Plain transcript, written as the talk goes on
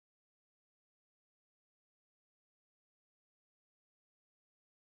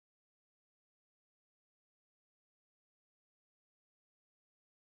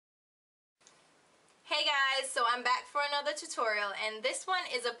Hey guys, so I'm back for another tutorial, and this one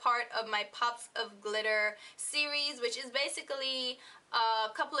is a part of my Pops of Glitter series, which is basically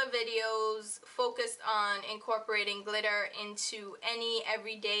a couple of videos focused on incorporating glitter into any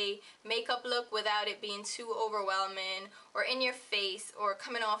everyday makeup look without it being too overwhelming or in your face or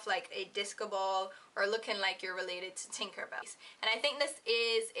coming off like a disco ball or looking like you're related to Tinkerbell. And I think this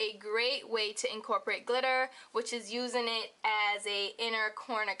is a great way to incorporate glitter, which is using it as a inner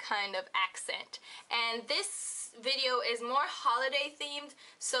corner kind of accent. And this video is more holiday themed,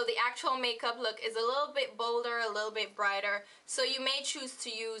 so the actual makeup look is a little bit bolder, a little bit brighter, so you may choose to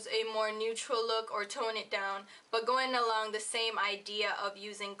use a more neutral look or tone it down, but going along the same idea of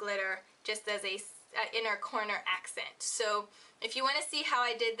using glitter just as a inner corner accent. So if you want to see how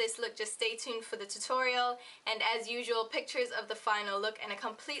I did this look, just stay tuned for the tutorial, and as usual, pictures of the final look and a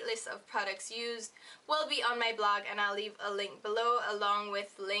complete list of products used will be on my blog, and I'll leave a link below along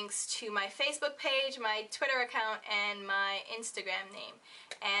with links to my Facebook page, my Twitter account, and my Instagram name.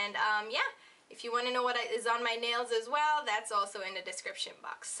 And yeah, if you want to know what is on my nails as well, that's also in the description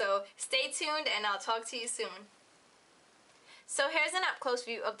box. So stay tuned and I'll talk to you soon. So here's an up-close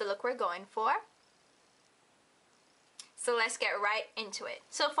view of the look we're going for. So let's get right into it.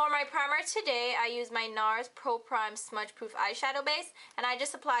 So for my primer today, I use my NARS Pro Prime Smudge Proof Eyeshadow Base, and I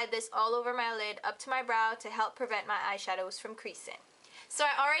just applied this all over my lid up to my brow to help prevent my eyeshadows from creasing. So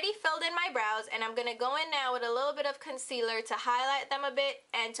I already filled in my brows, and I'm going to go in now with a little bit of concealer to highlight them a bit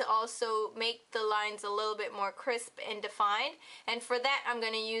and to also make the lines a little bit more crisp and defined. And for that, I'm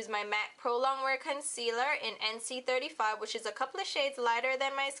going to use my MAC Pro Longwear Concealer in NC35, which is a couple of shades lighter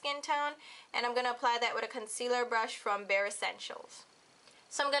than my skin tone. And I'm going to apply that with a concealer brush from Bare Essentials.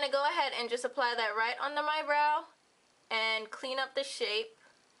 So I'm going to go ahead and just apply that right under my brow and clean up the shape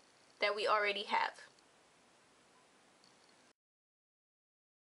that we already have.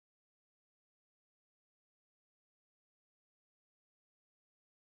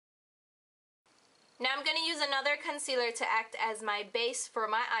 Now I'm going to use another concealer to act as my base for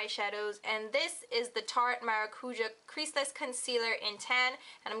my eyeshadows, and this is the Tarte Maracuja Creaseless Concealer in Tan,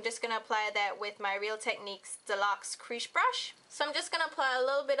 and I'm just going to apply that with my Real Techniques Deluxe Crease Brush. So I'm just going to apply a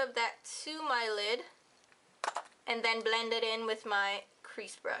little bit of that to my lid and then blend it in with my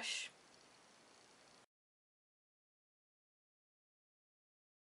crease brush.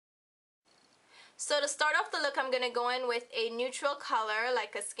 So to start off the look, I'm going to go in with a neutral color,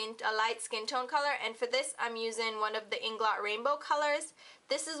 like a light skin tone color, and for this I'm using one of the Inglot Rainbow colors.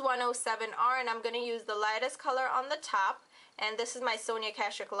 This is 107R, and I'm going to use the lightest color on the top, and this is my Sonia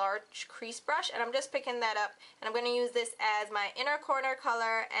Kashuk Large Crease Brush, and I'm just picking that up, and I'm going to use this as my inner corner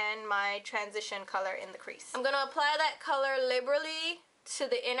color and my transition color in the crease. I'm going to apply that color liberally to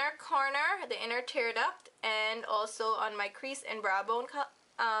the inner corner, the inner tear duct, and also on my crease and brow bone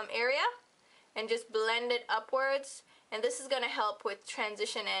area, and just blend it upwards, and this is going to help with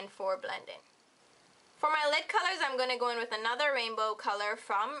transition and for blending. For my lid colors, I'm going to go in with another rainbow color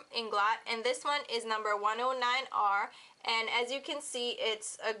from Inglot, and this one is number 109R, and as you can see,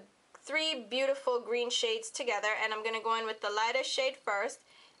 it's three beautiful green shades together, and I'm going to go in with the lightest shade first,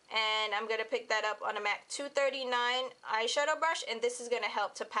 and I'm going to pick that up on a MAC 239 eyeshadow brush, and this is going to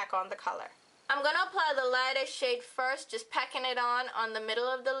help to pack on the color. I'm going to apply the lightest shade first, just packing it on the middle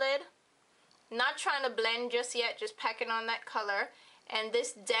of the lid. Not trying to blend just yet, just packing on that color, and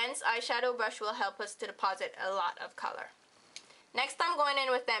this dense eyeshadow brush will help us to deposit a lot of color. Next I'm going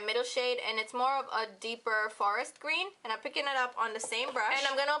in with that middle shade, and it's more of a deeper forest green, and I'm picking it up on the same brush, and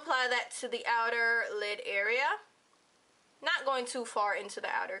I'm going to apply that to the outer lid area, not going too far into the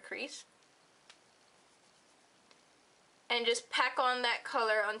outer crease, and just pack on that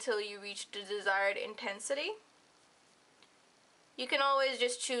color until you reach the desired intensity. You can always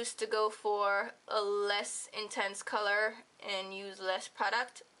just choose to go for a less intense color and use less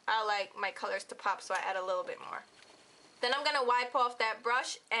product. I like my colors to pop, so I add a little bit more. Then I'm going to wipe off that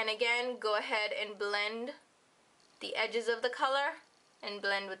brush and again go ahead and blend the edges of the color and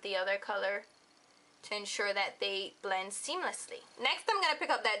blend with the other color to ensure that they blend seamlessly. Next I'm going to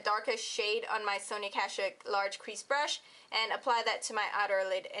pick up that darkest shade on my Sonia Kashuk Large Crease Brush and apply that to my outer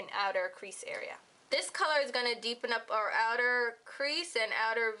lid and outer crease area. This color is going to deepen up our outer crease and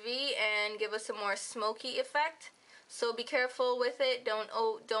outer V and give us a more smoky effect. So be careful with it,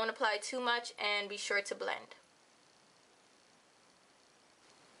 don't apply too much, and be sure to blend.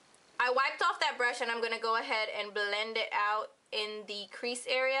 I wiped off that brush and I'm going to go ahead and blend it out in the crease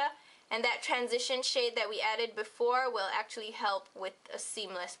area, and that transition shade that we added before will actually help with a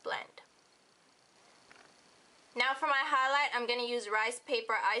seamless blend. Now for my highlight, I'm going to use Rice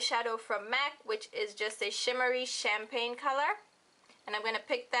Paper eyeshadow from MAC, which is just a shimmery champagne color. and I'm going to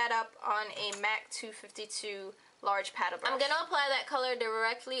pick that up on a MAC 252 large paddle brush. I'm going to apply that color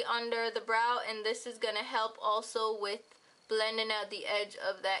directly under the brow, and this is going to help also with blending out the edge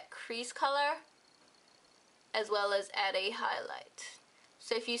of that crease color, as well as add a highlight.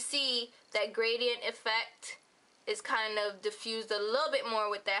 So if you see that gradient effect is kind of diffused a little bit more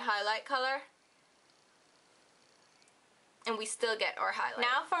with that highlight color, and we still get our highlight.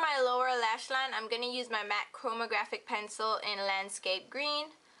 Now for my lower lash line, I'm going to use my MAC chromographic pencil in Landscape Green,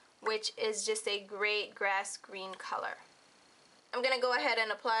 which is just a great grass green color. I'm going to go ahead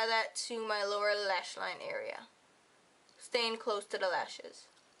and apply that to my lower lash line area, staying close to the lashes.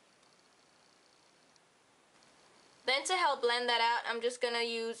 Then to help blend that out, I'm just going to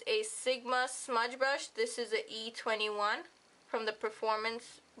use a Sigma smudge brush. This is a E21 from the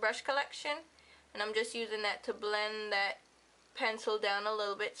Performance brush collection, and I'm just using that to blend that pencil down a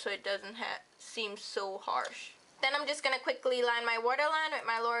little bit so it doesn't seem so harsh. Then I'm just going to quickly line my waterline with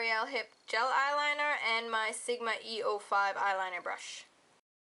my L'Oreal Hip Gel Eyeliner and my Sigma E05 eyeliner brush.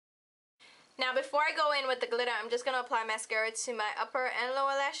 Now before I go in with the glitter, I'm just going to apply mascara to my upper and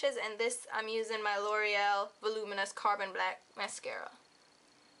lower lashes, and this I'm using my L'Oreal Voluminous Carbon Black Mascara.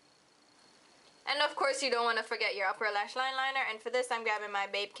 And of course you don't want to forget your upper lash line liner, and for this I'm grabbing my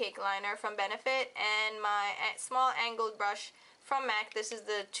Babe Cake liner from Benefit and my small angled brush from MAC. This is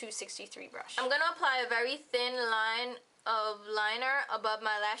the 263 brush. I'm going to apply a very thin line of liner above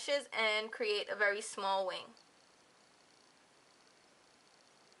my lashes and create a very small wing.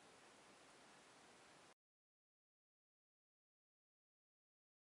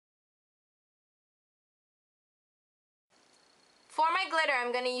 For my glitter,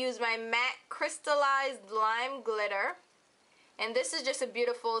 I'm going to use my MAC Crystallized Lime Glitter. And this is just a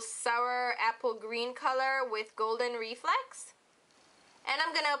beautiful sour apple green color with golden reflex. And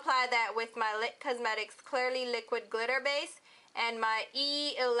I'm going to apply that with my Lit Cosmetics Clearly Liquid Glitter Base and my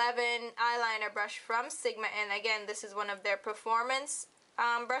E11 eyeliner brush from Sigma. And again, this is one of their performance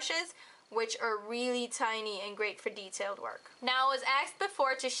brushes, which are really tiny and great for detailed work. Now, I was asked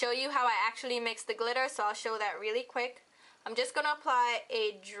before to show you how I actually mix the glitter, so I'll show that really quick. I'm just going to apply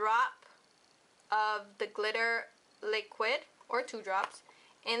a drop of the glitter liquid, or 2 drops,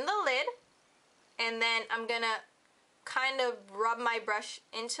 in the lid, and then I'm going to kind of rub my brush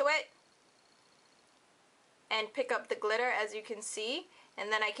into it and pick up the glitter, as you can see,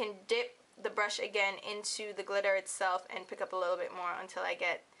 and then I can dip the brush again into the glitter itself and pick up a little bit more until I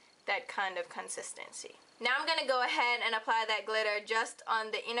get that kind of consistency. Now I'm going to go ahead and apply that glitter just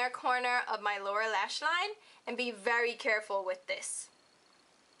on the inner corner of my lower lash line, and be very careful with this.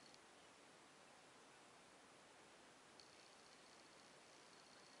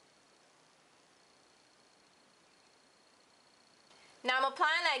 Now I'm applying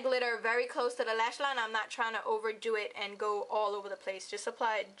that glitter very close to the lash line. I'm not trying to overdo it and go all over the place. Just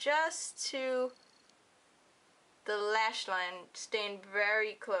apply it just to the lash line, staying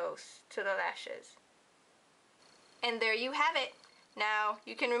very close to the lashes. And there you have it. Now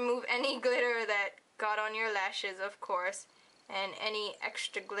you can remove any glitter that got on your lashes, of course, and any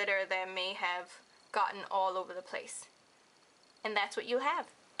extra glitter that may have gotten all over the place. And that's what you have.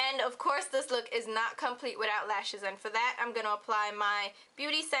 And of course this look is not complete without lashes, and for that I'm going to apply my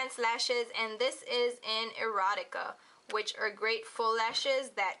Beauty Sense lashes, and this is in Erotica, which are great full lashes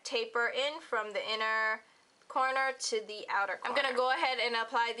that taper in from the inner corner to the outer corner. I'm going to go ahead and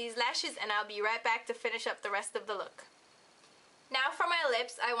apply these lashes, and I'll be right back to finish up the rest of the look. Now for my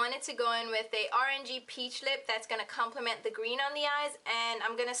lips, I wanted to go in with a orangey peach lip that's going to complement the green on the eyes, and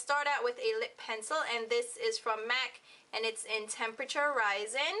I'm going to start out with a lip pencil, and this is from MAC, and it's in Temperature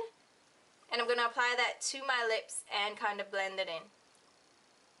Rising, and I'm going to apply that to my lips and kind of blend it in.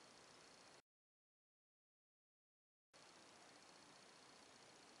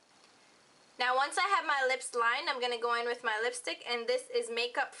 Now once I have my lips lined, I'm going to go in with my lipstick, and this is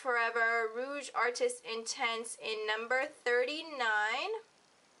Makeup Forever Rouge Artist Intense in number 39.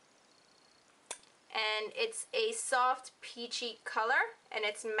 And it's a soft peachy color, and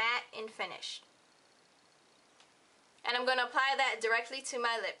it's matte in finish. And I'm going to apply that directly to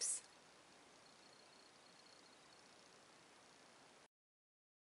my lips.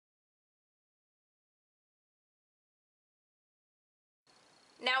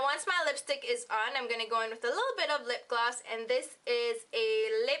 Now once my lipstick is on, I'm going to go in with a little bit of lip gloss, and this is a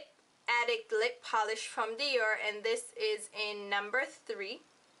Lip Addict lip polish from Dior, and this is in number 3.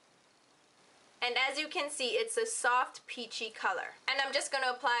 And as you can see, it's a soft peachy color. And I'm just going to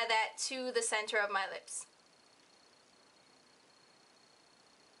apply that to the center of my lips.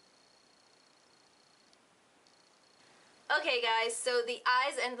 Okay guys, so the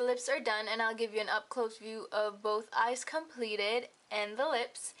eyes and the lips are done, and I'll give you an up-close view of both eyes completed. and the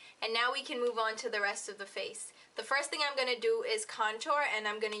lips. And now we can move on to the rest of the face. The first thing I'm going to do is contour, and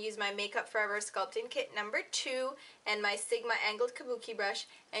I'm going to use my Makeup Forever Sculpting Kit number 2 and my Sigma Angled Kabuki brush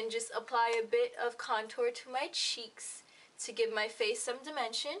and just apply a bit of contour to my cheeks to give my face some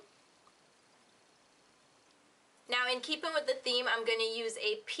dimension. Now, in keeping with the theme, I'm going to use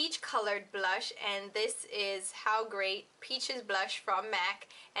a peach colored blush, and this is How Great Peaches Blush from MAC,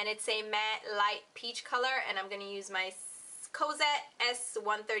 and it's a matte light peach color, and I'm going to use my Cosette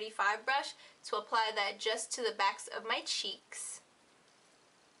S135 brush to apply that just to the backs of my cheeks.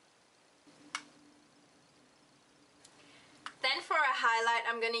 Then for a highlight,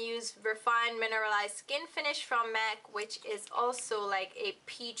 I'm going to use Refined Mineralized Skin Finish from MAC, which is also like a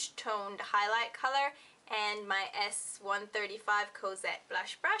peach toned highlight color, and my S135 Cosette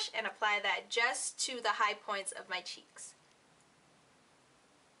blush brush, and apply that just to the high points of my cheeks.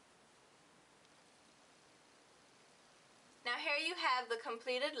 Now here you have the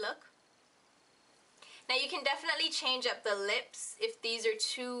completed look. Now you can definitely change up the lips. If these are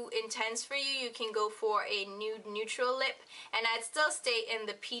too intense for you, you can go for a nude neutral lip, and I'd still stay in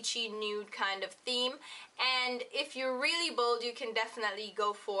the peachy nude kind of theme. And if you're really bold, you can definitely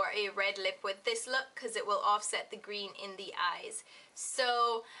go for a red lip with this look because it will offset the green in the eyes.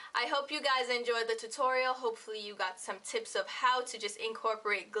 So I hope you guys enjoyed the tutorial. Hopefully you got some tips of how to just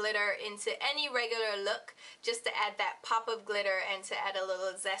incorporate glitter into any regular look, just to add that pop of glitter and to add a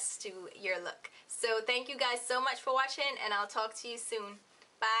little zest to your look. So thank you guys so much for watching, and I'll talk to you soon.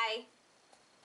 Bye!